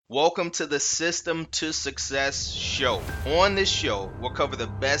Welcome to the System to Success show. On this show, we'll cover the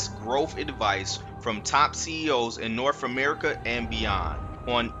best growth advice from top CEOs in North America and beyond.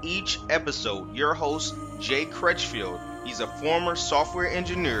 On each episode, your host, Jay Crutchfield, he's a former software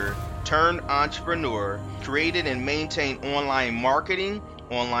engineer turned entrepreneur, created and maintained online marketing,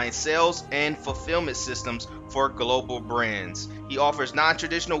 online sales, and fulfillment systems for global brands. He offers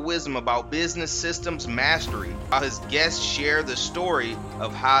non-traditional wisdom about business systems mastery, while his guests share the story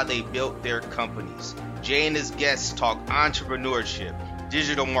of how they built their companies. Jay and his guests talk entrepreneurship,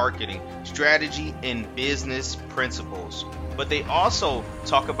 digital marketing, strategy, and business principles. But they also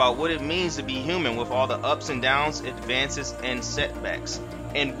talk about what it means to be human with all the ups and downs, advances, and setbacks.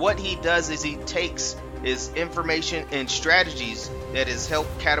 And what he does is he takes his information and strategies that has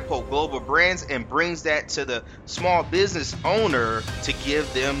helped catapult global brands and brings that to the small business owner to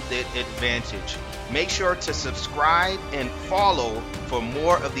give them that advantage. Make sure to subscribe and follow for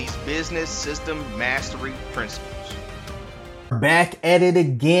more of these business system mastery principles. Back at it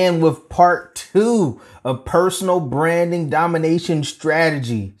again with part 2 of personal branding domination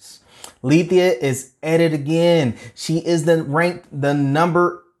strategies. Lethea is at it again. She is ranked the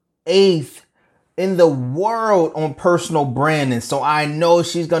number 8th in the world on personal branding. So I know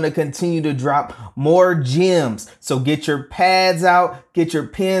she's going to continue to drop more gems. So get your pads out, get your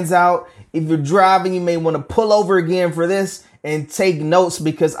pens out. If you're driving, you may want to pull over again for this and take notes,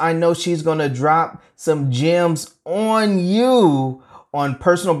 because I know she's going to drop some gems on you on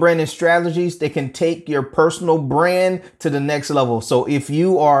personal branding strategies that can take your personal brand to the next level. So if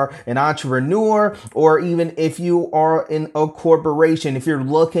you are an entrepreneur, or even if you are in a corporation, if you're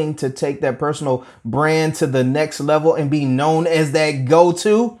looking to take that personal brand to the next level and be known as that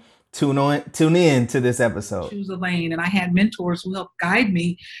go-to, tune in to this episode. Choose a lane, and I had mentors who helped guide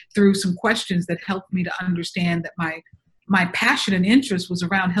me through some questions that helped me to understand that my passion and interest was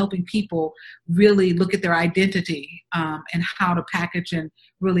around helping people really look at their identity and how to package and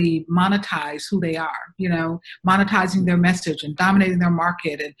really monetize who they are, monetizing their message and dominating their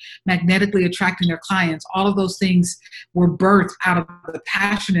market and magnetically attracting their clients. All of those things were birthed out of the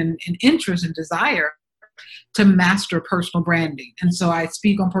passion and interest and desire to master personal branding. And so I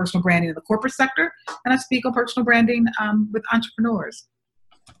speak on personal branding in the corporate sector, and I speak on personal branding with entrepreneurs.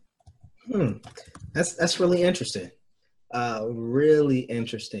 That's really interesting. Really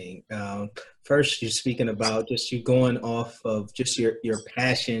interesting. First, you're speaking about just you going off of just your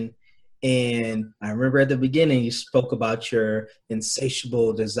passion. And I remember at the beginning, you spoke about your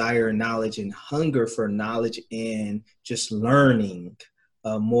insatiable desire, knowledge, and hunger for knowledge and just learning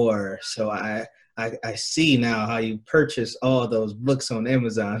more. So I see now how you purchase all those books on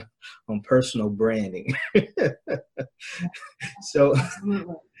Amazon on personal branding.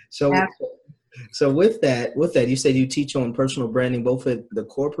 So with that, you said you teach on personal branding both at the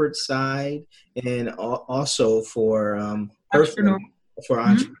corporate side and also for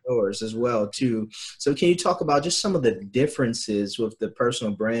entrepreneurs as well too. So can you talk about just some of the differences with the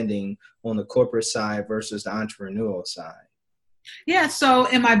personal branding on the corporate side versus the entrepreneurial side? Yeah, so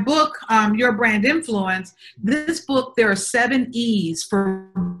in my book, Your Brand Influence, this book, there are 7 E's for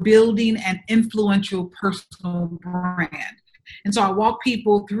building an influential personal brand. And so I walk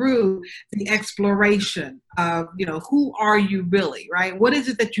people through the exploration of, who are you really, right? What is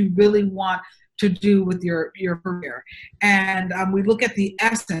it that you really want to do with your career? And we look at the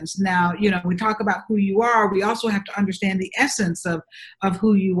essence. Now, we talk about who you are. We also have to understand the essence of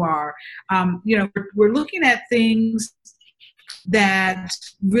who you are. We're looking at things that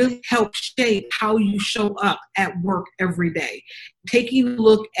really help shape how you show up at work every day. Taking a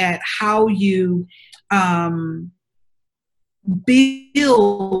look at how you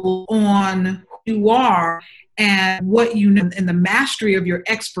build on who you are and what you know, and the mastery of your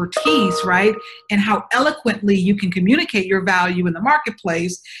expertise, right? And how eloquently you can communicate your value in the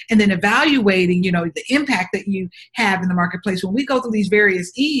marketplace, and then evaluating, the impact that you have in the marketplace. When we go through these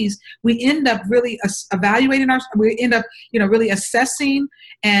various E's, we end up really really assessing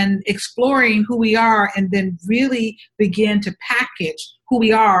and exploring who we are, and then really begin to package who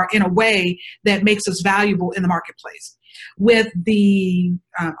we are in a way that makes us valuable in the marketplace. With the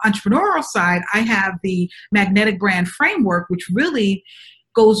entrepreneurial side, I have the magnetic brand framework, which really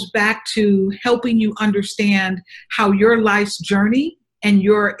goes back to helping you understand how your life's journey and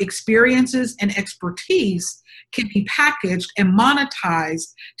your experiences and expertise can be packaged and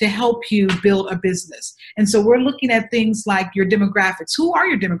monetized to help you build a business. And so we're looking at things like your demographics. Who are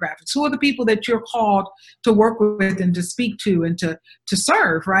your demographics? Who are the people that you're called to work with and to speak to and to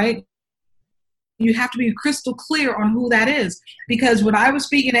serve, right? You have to be crystal clear on who that is. Because when I was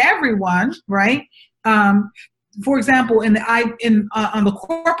speaking to everyone, right, for example, on the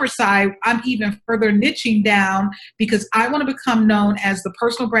corporate side, I'm even further niching down because I want to become known as the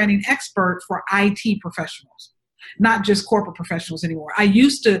personal branding expert for IT professionals, not just corporate professionals anymore. I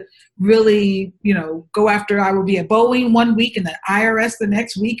used to really, go after, I would be at Boeing one week and then IRS the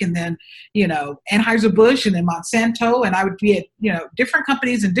next week and then, Anheuser-Busch and then Monsanto, and I would be at, different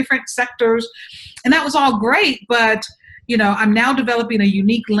companies in different sectors. And that was all great, but I'm now developing a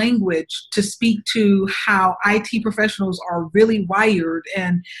unique language to speak to how IT professionals are really wired.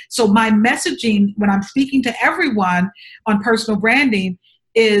 And so my messaging when I'm speaking to everyone on personal branding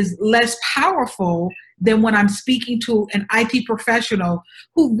is less powerful than when I'm speaking to an IT professional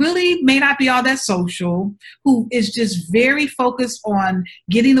who really may not be all that social, who is just very focused on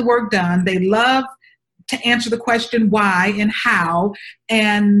getting the work done. They love to answer the question why and how,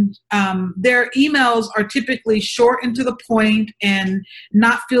 and their emails are typically short and to the point and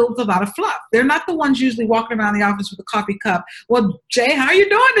not filled with a lot of fluff. They're not the ones usually walking around the office with a coffee cup. Well, Jay, how are you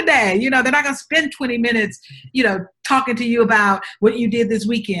doing today? They're not going to spend 20 minutes, talking to you about what you did this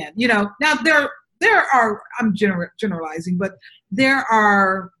weekend. Now there are, I'm generalizing, but there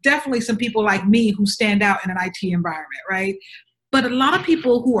are definitely some people like me who stand out in an IT environment, right? But a lot of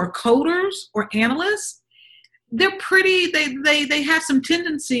people who are coders or analysts, they're they have some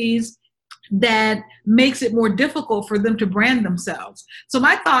tendencies that makes it more difficult for them to brand themselves. So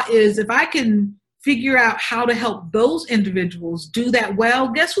my thought is, if I can figure out how to help those individuals do that well,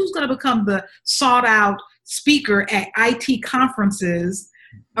 guess who's going to become the sought out speaker at IT conferences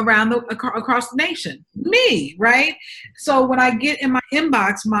across the nation? Me, right? So when I get in my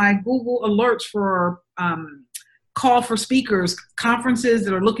inbox, my Google alerts for call for speakers, conferences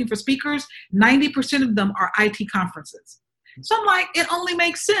that are looking for speakers, 90% of them are IT conferences. So I'm like, it only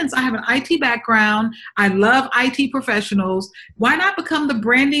makes sense. I have an IT background. I love IT professionals. Why not become the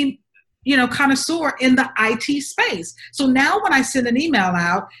branding, connoisseur in the IT space? So now when I send an email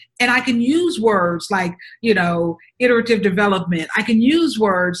out and I can use words like, iterative development, I can use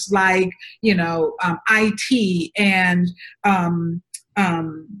words like, IT and,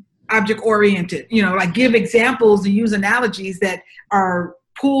 object-oriented, like give examples and use analogies that are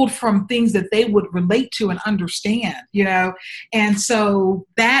pulled from things that they would relate to and understand, and so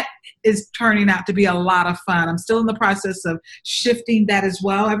that is turning out to be a lot of fun. I'm still in the process of shifting that as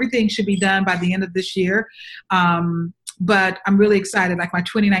well. Everything should be done by the end of this year, but I'm really excited. Like my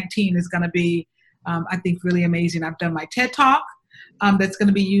 2019 is going to be, I think, really amazing. I've done my TED Talk. That's going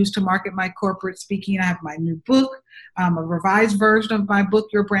to be used to market my corporate speaking. I have my new book, a revised version of my book,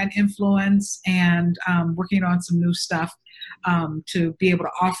 Your Brand Influence, and working on some new stuff to be able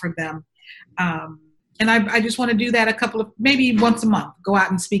to offer them. And I just want to do that maybe once a month, go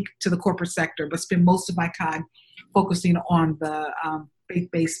out and speak to the corporate sector, but spend most of my time focusing on the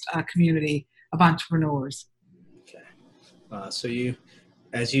faith-based community of entrepreneurs. Okay. So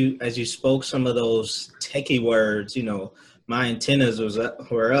as you spoke some of those techie words, my antennas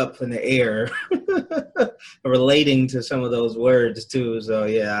were up in the air relating to some of those words too. So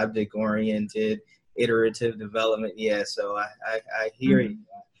yeah, object-oriented, iterative development. Yeah, so I hear you.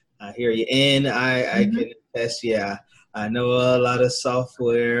 I hear you. And I can attest, yeah, I know a lot of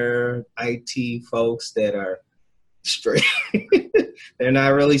software IT folks that are straight. They're not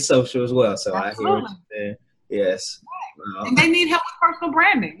really social as well. So absolutely. I hear what you're saying. Yes. And they need help with personal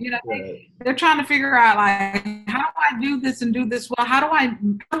branding. Right. They're trying to figure out, like, how do I do this and do this well? How do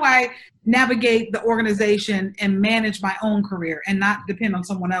I navigate the organization and manage my own career and not depend on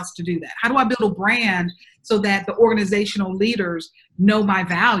someone else to do that? How do I build a brand so that the organizational leaders know my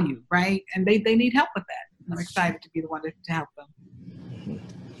value, right? And they need help with that. And I'm excited to be the one to help them.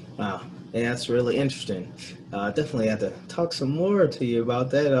 Wow. Yeah, that's really interesting. Definitely have to talk some more to you about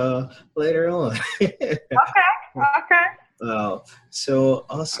that later on. Okay. So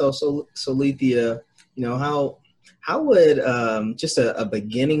also, so Lethea, how would just a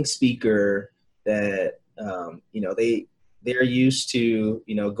beginning speaker that they're used to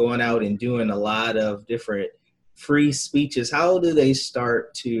going out and doing a lot of different free speeches, how do they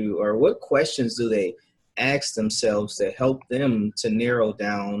start to, or what questions do they ask themselves to help them to narrow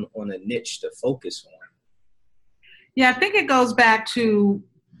down on a niche to focus on? Yeah, I think it goes back to,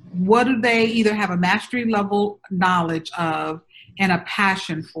 what do they either have a mastery level knowledge of and a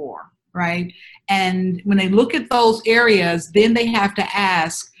passion for, right? And when they look at those areas, then they have to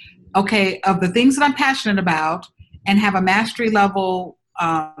ask, okay, of the things that I'm passionate about and have a mastery level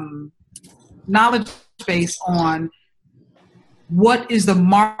knowledge base on, what is the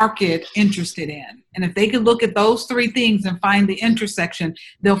market interested in? And if they can look at those three things and find the intersection,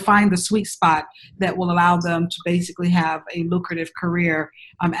 they'll find the sweet spot that will allow them to basically have a lucrative career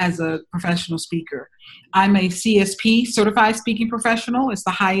as a professional speaker. I'm a CSP, Certified Speaking Professional. It's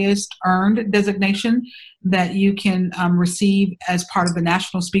the highest earned designation that you can receive as part of the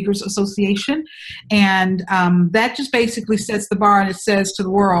National Speakers Association. And that just basically sets the bar, and it says to the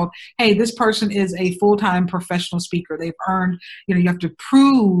world, hey, this person is a full-time professional speaker. They've earned, you have to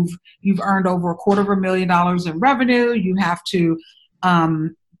prove you've earned over $250,000 in revenue. You have to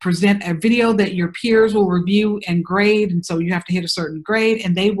present a video that your peers will review and grade, and so you have to hit a certain grade,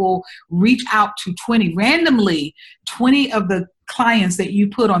 and they will reach out to 20 of the clients that you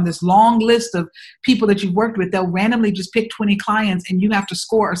put on this long list of people that you've worked with. They'll randomly just pick 20 clients, and you have to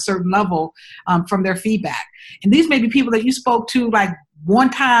score a certain level from their feedback. And these may be people that you spoke to like one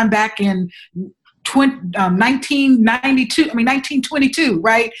time back in 1922,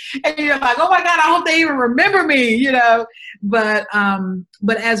 right? And you're like, oh my God, I hope they even remember me, But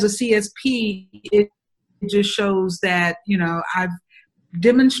as a CSP, it just shows that, I've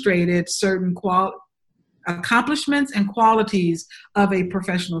demonstrated certain accomplishments and qualities of a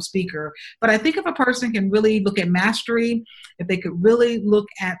professional speaker. But I think if a person can really look at mastery, if they could really look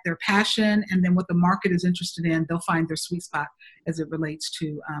at their passion and then what the market is interested in, they'll find their sweet spot as it relates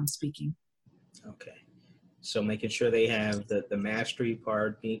to speaking. Okay. So making sure they have the mastery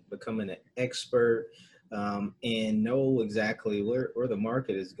part, becoming an expert, and know exactly where the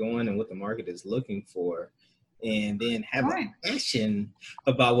market is going and what the market is looking for, and then have a passion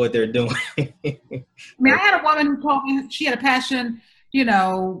about what they're doing. I had a woman who told me she had a passion,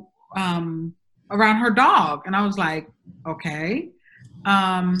 around her dog. And I was like, okay.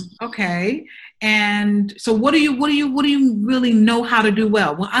 Okay. And so what do you really know how to do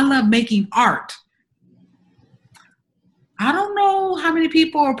well? Well, I love making art. I don't know how many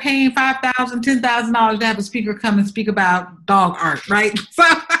people are paying $5,000, $10,000 to have a speaker come and speak about dog art, right? So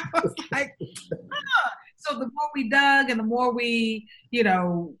I was like, So the more we dug and the more we,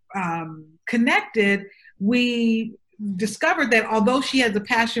 connected, we discovered that although she has a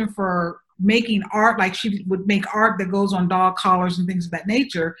passion for making art, like she would make art that goes on dog collars and things of that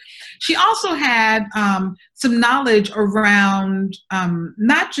nature, she also had some knowledge around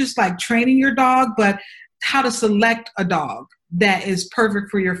not just like training your dog, but how to select a dog that is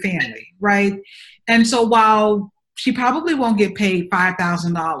perfect for your family, right? And so while she probably won't get paid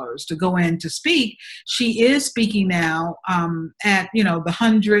 $5,000 to go in to speak, she is speaking now at, the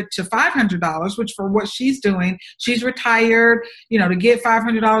 $100 to $500, which for what she's doing, she's retired, to get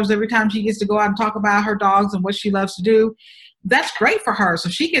 $500 every time she gets to go out and talk about her dogs and what she loves to do. That's great for her. So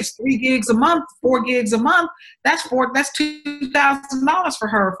she gets 3 gigs a month, 4 gigs a month. That's $2,000 for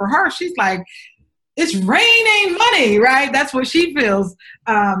her. For her, she's like, it's raining money, right? That's what she feels.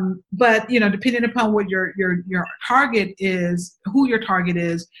 But depending upon what your target is, who your target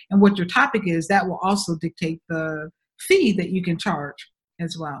is, and what your topic is, that will also dictate the fee that you can charge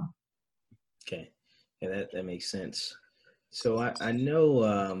as well. Okay, yeah, that makes sense. So I know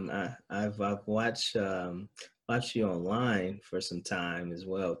I've watched you online for some time as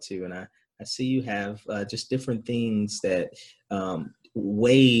well too, and I see you have just different things that.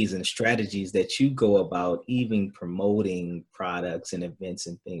 Ways and strategies that you go about even promoting products and events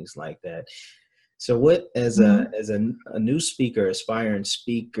and things like that. So what, as a new speaker, aspiring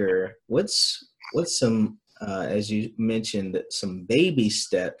speaker, what's some, as you mentioned, some baby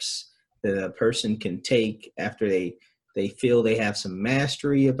steps that a person can take after they feel they have some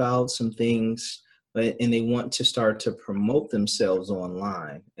mastery about some things, and they want to start to promote themselves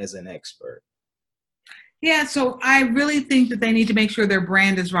online as an expert? Yeah, so I really think that they need to make sure their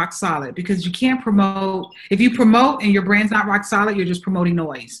brand is rock solid, because you can't promote, if you promote and your brand's not rock solid, you're just promoting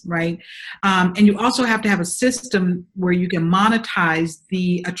noise, right? And you also have to have a system where you can monetize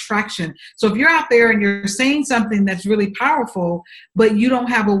the attraction. So if you're out there and you're saying something that's really powerful, but you don't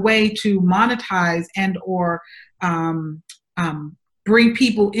have a way to monetize and or bring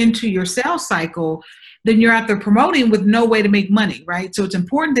people into your sales cycle, then you're out there promoting with no way to make money, right? So it's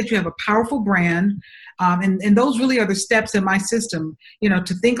important that you have a powerful brand. And those really are the steps in my system.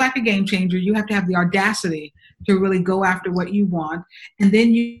 To think like a game changer, you have to have the audacity to really go after what you want. And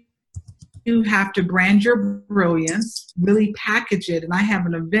then you have to brand your brilliance, really package it. And I have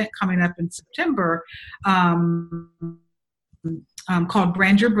an event coming up in September called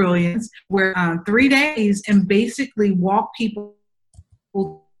Brand Your Brilliance, where 3 days and basically walk people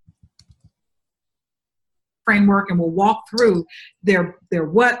framework, and we'll walk through their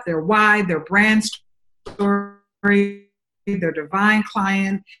what, their why, their brand story, their divine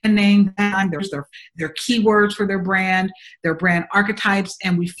client, and name them, their keywords for their brand archetypes,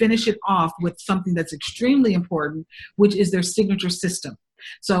 and we finish it off with something that's extremely important, which is their signature system.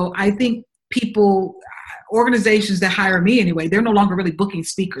 So I think people, organizations that hire me anyway, they're no longer really booking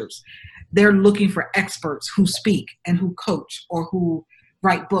speakers. They're looking for experts who speak and who coach or who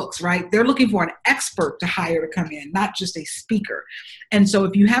write books, right? They're looking for an expert to hire to come in, not just a speaker. And so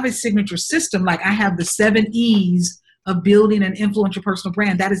if you have a signature system, like I have the 7 E's of building an influential personal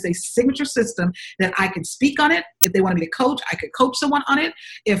brand, that is a signature system that I can speak on it. If they want me to coach, I could coach someone on it.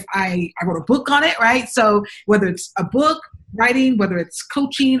 If I wrote a book on it, right? So whether it's a book, writing, whether it's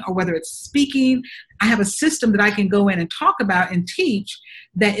coaching or whether it's speaking, I have a system that I can go in and talk about and teach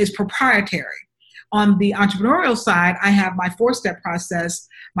that is proprietary. On the entrepreneurial side, I have my 4-step process,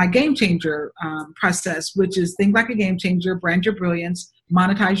 my game changer process, which is think like a game changer, brand your brilliance,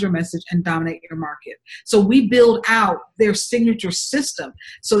 monetize your message, and dominate your market. So we build out their signature system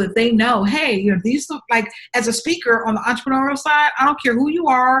so that they know, hey, you know, these look like, as a speaker on the entrepreneurial side, I don't care who you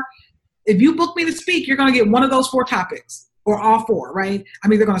are. If you book me to speak, you're going to get one of those 4 topics. Or all 4, right?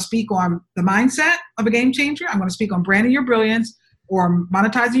 I'm either going to speak on the mindset of a game changer, I'm going to speak on branding your brilliance, or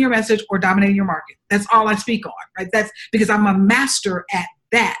monetizing your message, or dominating your market. That's all I speak on, right? That's because I'm a master at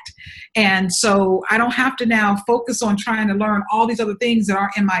that. And so I don't have to now focus on trying to learn all these other things that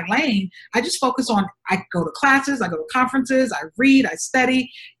aren't in my lane. I just focus on, I go to classes, I go to conferences, I read, I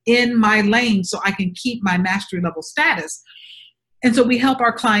study in my lane so I can keep my mastery level status. And so we help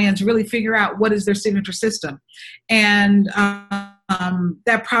our clients really figure out what is their signature system. And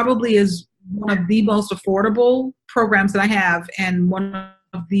that probably is one of the most affordable programs that I have, and one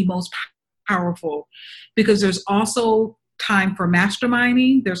of the most powerful, because there's also time for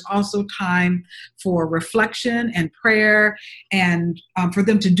masterminding. There's also time for reflection and prayer, and for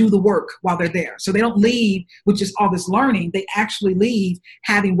them to do the work while they're there. So they don't leave with just all this learning. They actually leave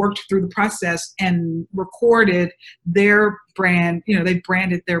having worked through the process and recorded their brand. You know, they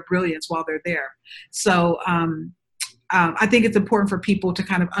branded their brilliance while they're there. So I think it's important for people to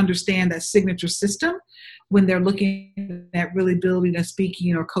kind of understand that signature system when they're looking at really building a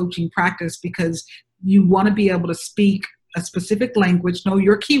speaking or coaching practice, because you want to be able to speak a specific language, know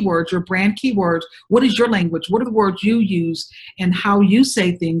your keywords, your brand keywords. What is your language? What are the words you use, and how you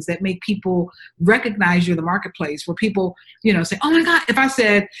say things that make people recognize you in the marketplace, where people, you know, say, oh my God, if I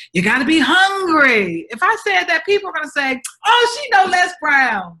said, you got to be hungry. If I said that, people are going to say, oh, she know Les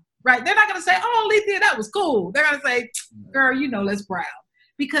Brown, right? They're not going to say, oh, Lethea, that was cool. They're going to say, girl, you know Les Brown,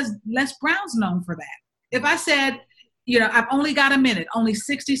 because Les Brown's known for that. If I said, you know, I've only got a minute, only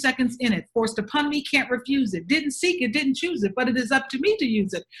 60 seconds in it, forced upon me, can't refuse it, didn't seek it, didn't choose it, but it is up to me to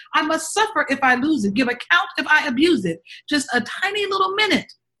use it. I must suffer if I lose it, give account if I abuse it. Just a tiny little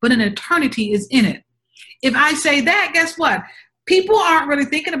minute, but an eternity is in it. If I say that, guess what? People aren't really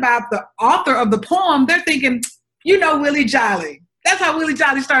thinking about the author of the poem. They're thinking, you know, Willie Jolly. That's how Willie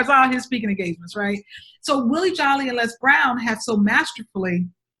Jolly starts all his speaking engagements, right? So Willie Jolly and Les Brown have so masterfully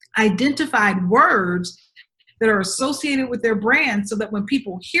identified words that are associated with their brand, so that when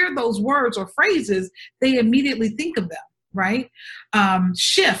people hear those words or phrases, they immediately think of them, right?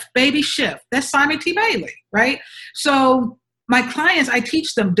 Shift, baby shift. That's Simon T. Bailey, right? So my clients, I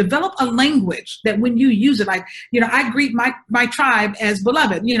teach them, develop a language that when you use it, like, you know, I greet my tribe as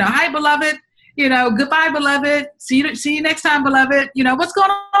beloved. You know, hi, beloved. You know, goodbye, beloved. See you next time, beloved. You know, what's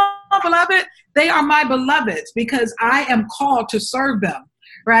going on, beloved? They are my beloveds because I am called to serve them.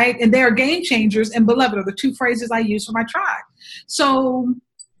 Right? And they are game changers and beloved are the 2 phrases I use for my tribe. So,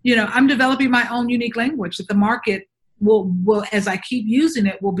 you know, I'm developing my own unique language that the market will, as I keep using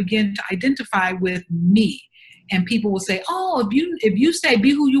it, will begin to identify with me. And people will say, oh, if you say be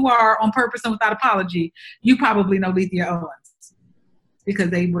who you are on purpose and without apology, you probably know Lethea Owens,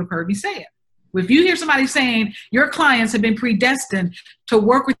 because they would have heard me say it. If you hear somebody saying your clients have been predestined to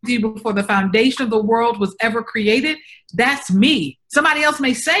work with you before the foundation of the world was ever created, that's me. Somebody else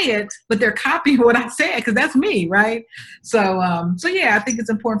may say it, but they're copying what I said, because that's me, right? So yeah, I think it's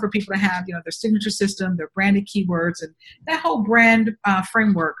important for people to have, you know, their signature system, their branded keywords, and that whole brand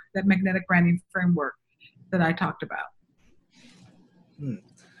framework, that magnetic branding framework that I talked about.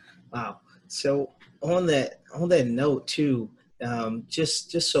 Wow. So on that note too,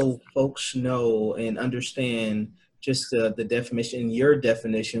 just so folks know and understand just the definition, your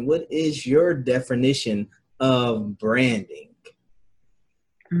definition, what is your definition of branding?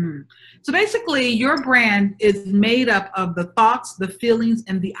 So basically, your brand is made up of the thoughts, the feelings,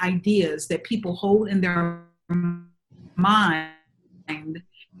 and the ideas that people hold in their mind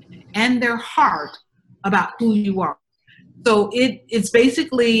and their heart about who you are. So it's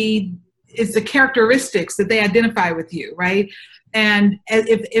basically it's the characteristics that they identify with you, right? And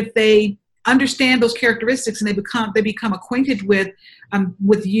if they understand those characteristics and they become acquainted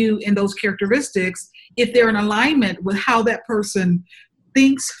with you and those characteristics, if they're in alignment with how that person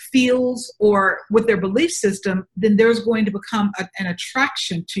thinks, feels, or with their belief system, then there's going to become an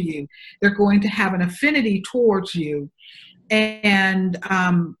attraction to you. They're going to have an affinity towards you. And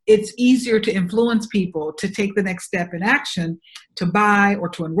it's easier to influence people to take the next step in action, to buy or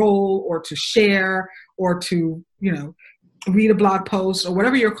to enroll or to share or to, read a blog post or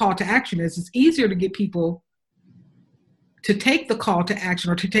whatever your call to action is. It's easier to get people to take the call to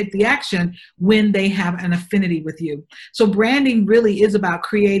action or to take the action when they have an affinity with you. So branding really is about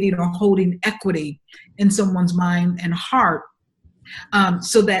creating or holding equity in someone's mind and heart,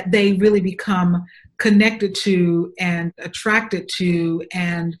 so that they really become connected to and attracted to,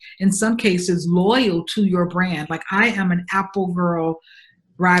 and in some cases loyal to your brand. Like, I am an Apple girl,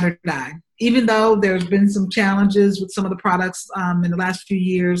 ride or die. Even though there's been some challenges with some of the products in the last few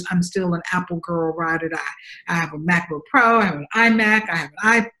years, I'm still an Apple girl, ride or die. I have a MacBook Pro, I have an iMac, I have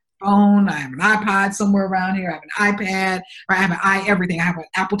an iPhone, I have an iPod somewhere around here, I have an iPad, or I have an everything. I have an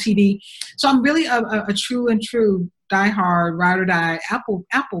Apple TV. So I'm really a true diehard, ride or die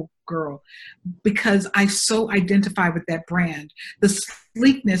Apple girl, because I so identify with that brand. The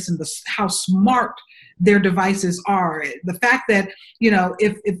sleekness and how smart their devices are. The fact that,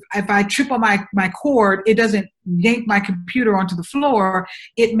 if I trip on my cord, it doesn't yank my computer onto the floor.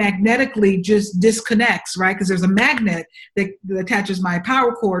 It magnetically just disconnects, right? Because there's a magnet that attaches my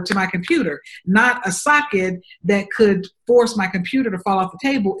power cord to my computer, not a socket that could force my computer to fall off the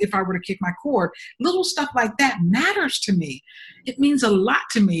table if I were to kick my cord. Little stuff like that matters to me. It means a lot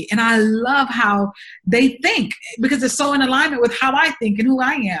to me. And I love how they think, because it's so in alignment with how I think and who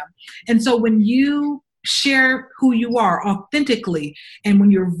I am. And so when you share who you are authentically, and when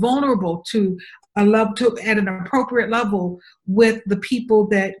you're vulnerable at an appropriate level with the people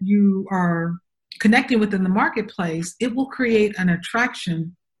that you are connecting with in the marketplace, it will create an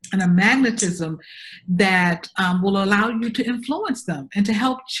attraction and a magnetism that will allow you to influence them and to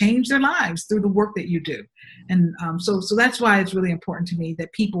help change their lives through the work that you do. And so that's why it's really important to me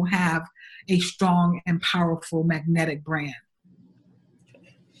that people have a strong and powerful magnetic brand.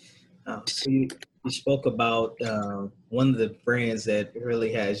 So you spoke about one of the brands that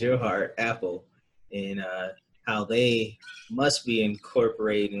really has your heart, Apple, and how they must be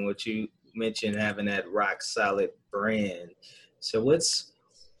incorporating what you mentioned, having that rock solid brand. So what's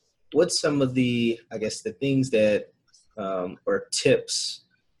some of the, I guess, the things that or tips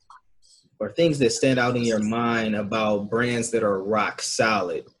or things that stand out in your mind about brands that are rock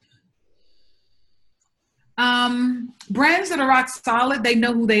solid? Brands that are rock solid, they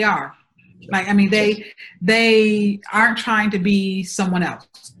know who they are. Like, I mean, they aren't trying to be someone else.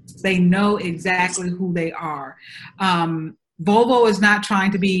 They know exactly who they are. Volvo is not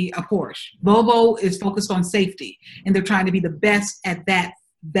trying to be a Porsche. Volvo is focused on safety, and they're trying to be the best at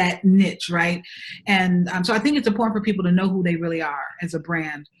that niche, right? And so I think it's important for people to know who they really are as a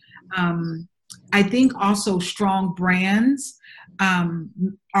brand. I think also strong brands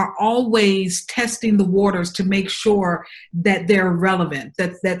are always testing the waters to make sure that they're relevant,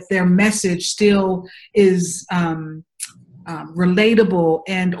 that their message still is relatable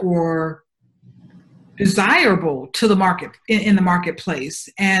and or desirable to the market in the marketplace.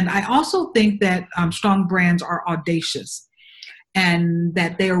 And I also think that strong brands are audacious, and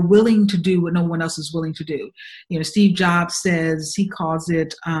that they are willing to do what no one else is willing to do. Steve Jobs says, he calls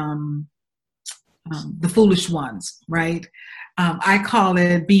it the foolish ones, right? I call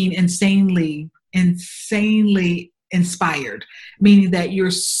it being insanely inspired, meaning that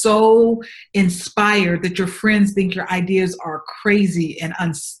you're so inspired that your friends think your ideas are crazy and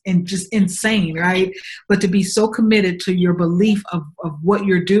just insane, right? But to be so committed to your belief of what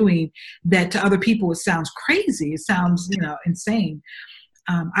you're doing that to other people it sounds crazy, it sounds insane.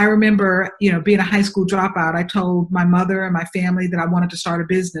 I remember being a high school dropout. I told my mother and my family that I wanted to start a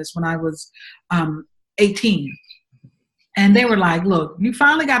business when I was 18. And they were like, look, you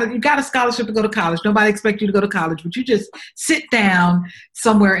got a scholarship to go to college. Nobody expects you to go to college, but you just sit down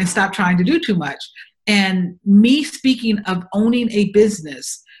somewhere and stop trying to do too much. And me speaking of owning a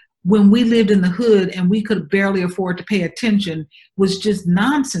business when we lived in the hood and we could barely afford to pay attention was just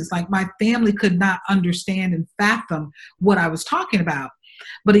nonsense. Like, my family could not understand and fathom what I was talking about.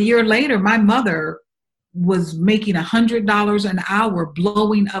 But a year later, my mother was making $100 an hour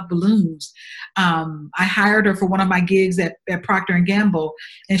blowing up balloons. I hired her for one of my gigs at Procter & Gamble,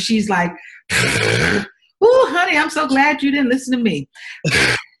 and she's like, "Ooh, honey, I'm so glad you didn't listen to me."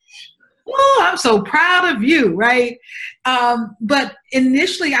 Oh, I'm so proud of you, right? But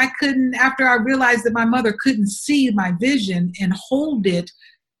initially I couldn't, after I realized that my mother couldn't see my vision and hold it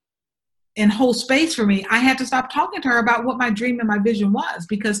and hold space for me, I had to stop talking to her about what my dream and my vision was,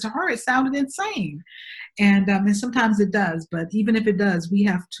 because to her it sounded insane. And sometimes it does, but even if it does, we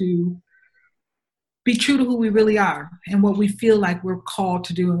have to be true to who we really are and what we feel like we're called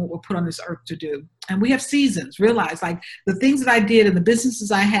to do and what we're put on this earth to do. And we have seasons. Realize, like, the things that I did and the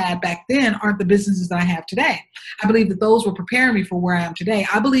businesses I had back then aren't the businesses that I have today. I believe that those were preparing me for where I am today.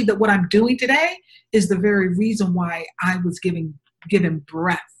 I believe that what I'm doing today is the very reason why I was given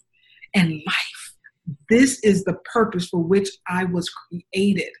breath and life. This is the purpose for which I was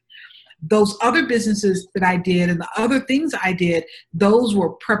created. Those other businesses that I did and the other things I did, those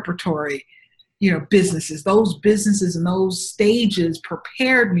were preparatory, businesses. Those businesses and those stages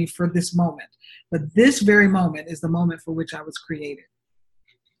prepared me for this moment. But this very moment is the moment for which I was created.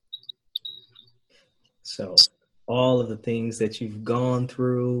 So all of the things that you've gone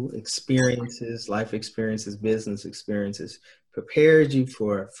through, experiences, life experiences, business experiences, prepared you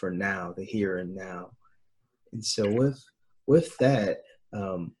for now, the here and now. And so with that,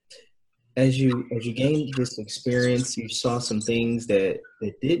 as you gained this experience, you saw some things that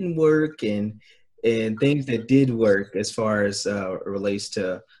didn't work and things that did work as far as relates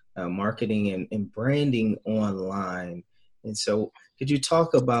to marketing and branding online. And so could you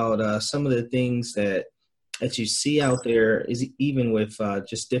talk about some of the things that you see out there, is even with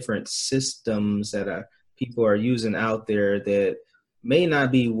just different systems that people are using out there that may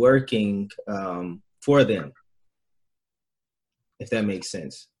not be working for them, if that makes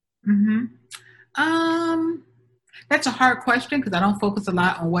sense? Mm-hmm. That's a hard question because I don't focus a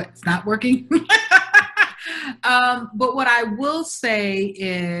lot on what's not working. But what I will say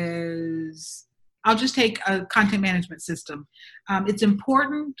is, I'll just take a content management system. It's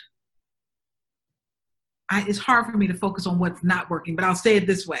important. It's hard for me to focus on what's not working, but I'll say it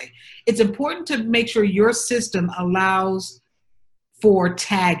this way. It's important to make sure your system allows for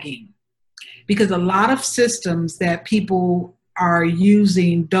tagging, because a lot of systems that people are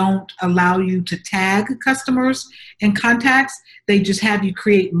using don't allow you to tag customers and contacts. They just have you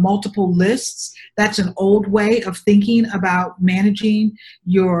create multiple lists. That's an old way of thinking about managing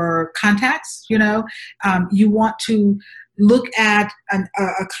your contacts. You want to look at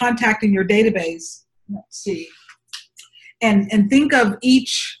a contact in your database. Let's see. And think of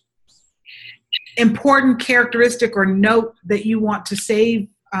each important characteristic or note that you want to save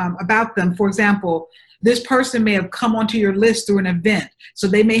about them. For example, this person may have come onto your list through an event. So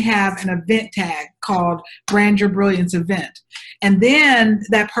they may have an event tag called Brand Your Brilliance Event. And then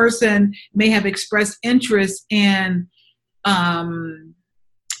that person may have expressed interest in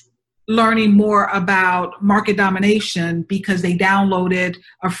learning more about market domination because they downloaded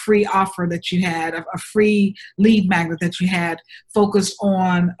a free offer that you had, a free lead magnet that you had focused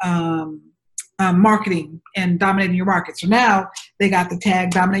on marketing and dominating your market. So now they got the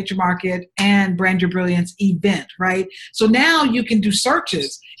tag Dominate Your Market and Brand Your Brilliance Event, right? So now you can do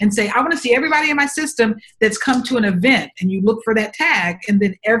searches and say, I want to see everybody in my system that's come to an event, and you look for that tag, and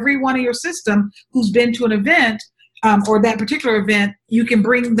then every one of your system who's been to an event or that particular event, you can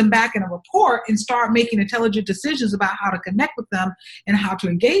bring them back in a report and start making intelligent decisions about how to connect with them and how to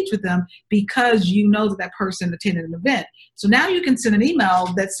engage with them, because you know that that person attended an event. So now you can send an email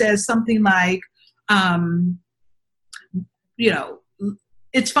that says something like,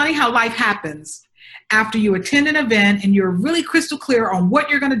 it's funny how life happens after you attend an event and you're really crystal clear on what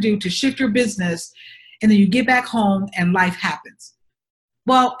you're going to do to shift your business, and then you get back home and life happens.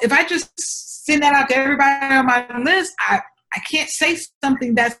 Well, if I just send that out to everybody on my list, I can't say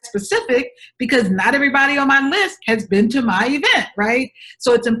something that's specific because not everybody on my list has been to my event, right?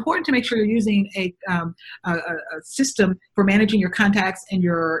 So it's important to make sure you're using a system for managing your contacts and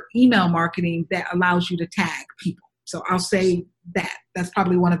your email marketing that allows you to tag people. So I'll say that. That's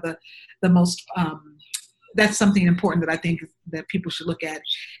probably one of the most, that's something important that I think that people should look at.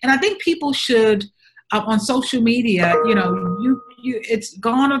 And I think people should, on social media, it's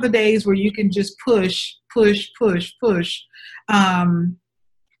gone are the days where you can just push, buy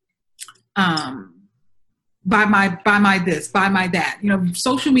my this, buy my that.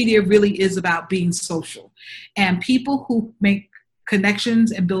 Social media really is about being social, and people who make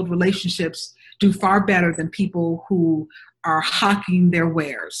connections and build relationships do far better than people who are hawking their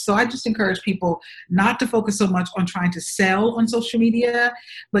wares. So I just encourage people not to focus so much on trying to sell on social media,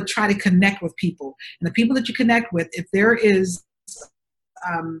 but try to connect with people. And the people that you connect with, if there is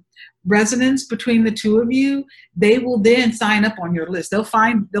resonance between the two of you, they will then sign up on your list. They'll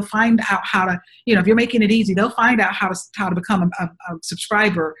find out how to, if you're making it easy, they'll find out how to become a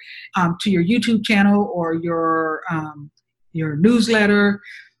subscriber to your YouTube channel or your newsletter,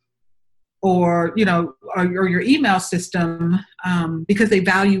 or or your email system, because they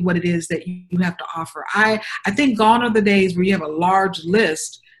value what it is that you have to offer. I think gone are the days where you have a large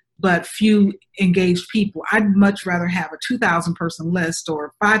list but few engaged people. I'd much rather have a 2,000 person list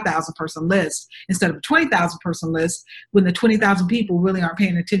or 5,000 person list instead of a 20,000 person list, when the 20,000 people really aren't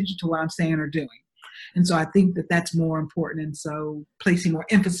paying attention to what I'm saying or doing. And so I think that that's more important. And so placing more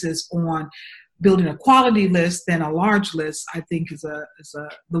emphasis on building a quality list than a large list, I think is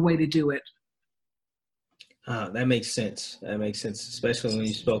the way to do it. That makes sense. That makes sense, especially when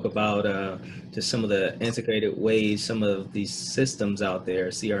you spoke about just some of the integrated ways some of these systems out there,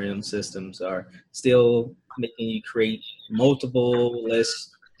 CRM systems, are still making you create multiple,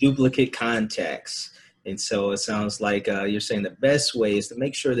 less duplicate contacts. And so it sounds like you're saying the best way is to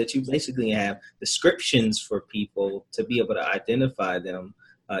make sure that you basically have descriptions for people to be able to identify them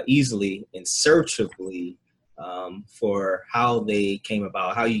easily and searchably for how they came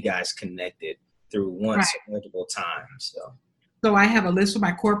about, how you guys connected through once or multiple times. So I have a list of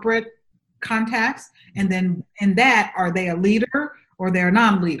my corporate contacts, and then in that, are they a leader or they're a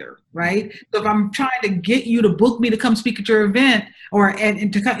non-leader, right? So if I'm trying to get you to book me to come speak at your event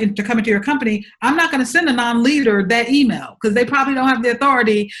and to come into your company, I'm not going to send a non-leader that email, because they probably don't have the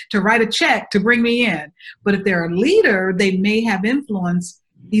authority to write a check to bring me in. But if they're a leader, they may have influence.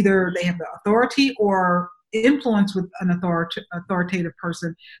 Either they have the authority or influence with an authoritative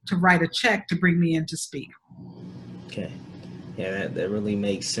person to write a check to bring me in to speak. Okay. Yeah, that really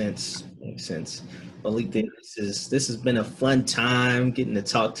makes sense. Well, Alethea, this has been a fun time getting to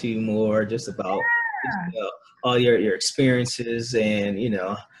talk to you more just about all your experiences and,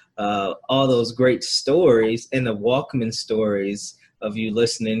 all those great stories and the Walkman stories of you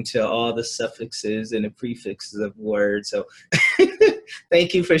listening to all the suffixes and the prefixes of words. So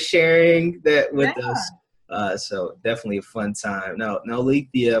thank you for sharing that with us. So definitely a fun time. Now,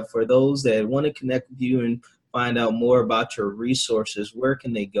 Alethea, for those that want to connect with you and find out more about your resources, where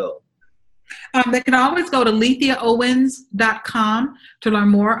can they go? They can always go to letheaowens.com to learn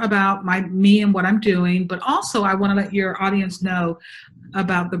more about me and what I'm doing. But also, I want to let your audience know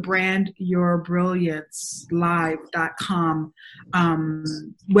about the Brand Your Brilliance Live.com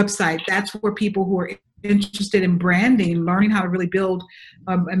website. That's where people who are interested in branding, learning how to really build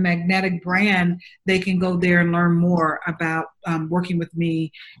a magnetic brand, they can go there and learn more about working with me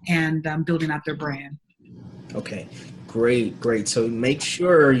and building out their brand. Okay, great. So make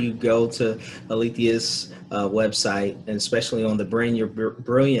sure you go to Alethea's website, and especially on the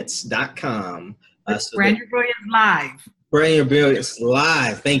BrandYourBrilliance.com. Brand Your Brilliance Live. Brand Your Brilliance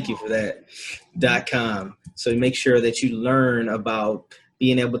Live. Thank you for that. .com. So make sure that you learn about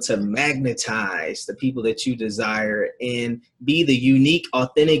being able to magnetize the people that you desire and be the unique,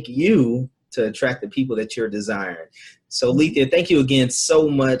 authentic you to attract the people that you're desiring. So Alethea, thank you again so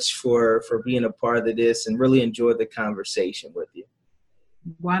much for being a part of this, and really enjoyed the conversation with you.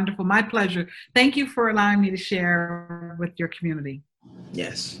 Wonderful. My pleasure. Thank you for allowing me to share with your community.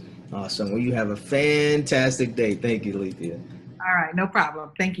 Yes. Awesome. Well, you have a fantastic day. Thank you, Alethea. All right. No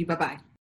problem. Thank you. Bye-bye.